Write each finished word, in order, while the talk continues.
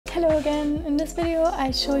Hello again! In this video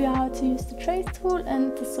I show you how to use the trace tool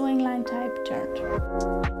and the sewing line type turned.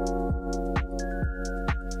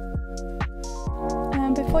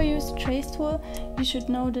 Before you use the trace tool, you should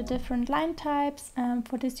know the different line types.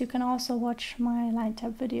 For this you can also watch my line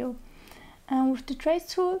type video. With the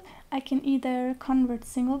trace tool I can either convert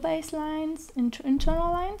single base lines into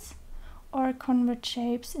internal lines or convert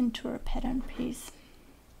shapes into a pattern piece.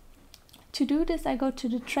 To do this I go to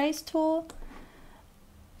the trace tool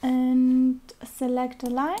and select a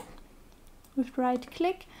line with right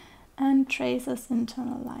click and trace as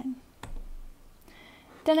internal line.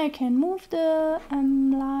 Then I can move the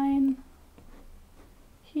line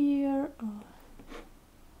here,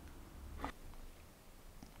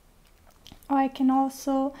 or I can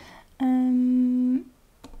also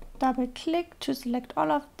double click to select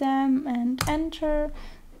all of them and enter.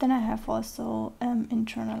 Then I have also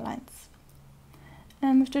internal lines.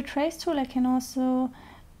 With the trace tool I can also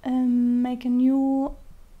make a new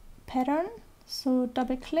pattern, so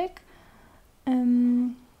double click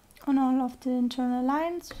on all of the internal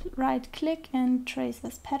lines, right click and trace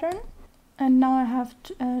as pattern, and now I have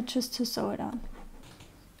just to sew it on.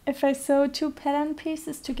 If I sew two pattern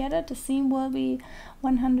pieces together, the seam will be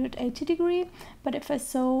 180 degree, but if I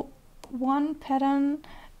sew one pattern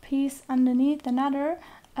piece underneath another,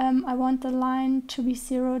 I want the line to be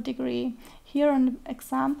 0 degree. Here on the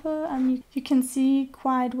example, you can see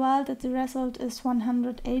quite well that the result is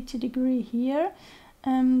 180 degree here.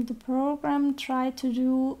 The program tried to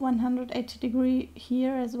do 180 degree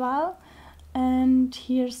here as well, and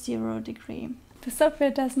here 0 degree. The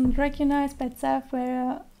software doesn't recognize by itself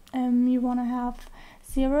where you want to have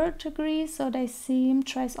 0 degree, so the seam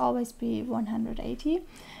tries always be 180,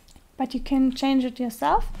 but you can change it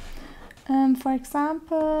yourself. For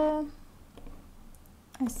example,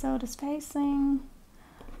 I sew the spacing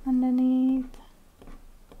underneath,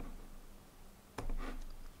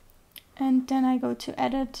 and then I go to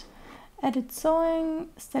edit sewing,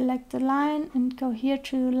 select the line and go here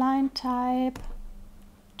to line type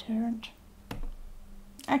turned.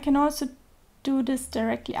 I can also do this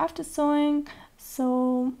directly after sewing,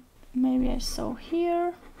 so maybe I sew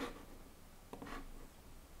here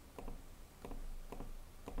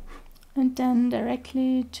and then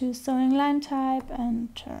directly to sewing line type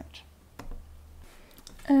and turned.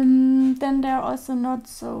 Then there are also not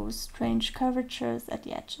so strange curvatures at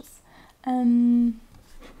the edges. Then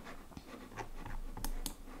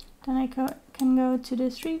I can go to the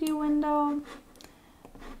 3D window,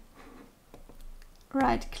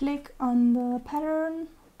 right click on the pattern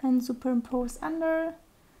and superimpose under,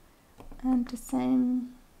 and the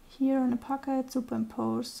same here on the pocket,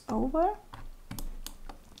 superimpose over.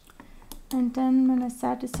 And then when I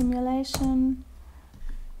start the simulation,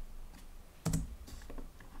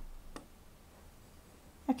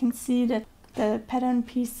 I can see that the pattern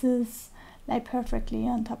pieces lie perfectly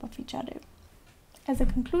on top of each other. As a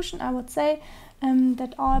conclusion, I would say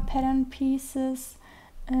that all pattern pieces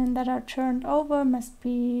that are turned over must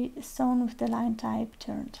be sewn with the line type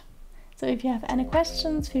turned. So if you have any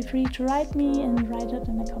questions, feel free to write me and write it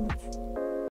in the comments.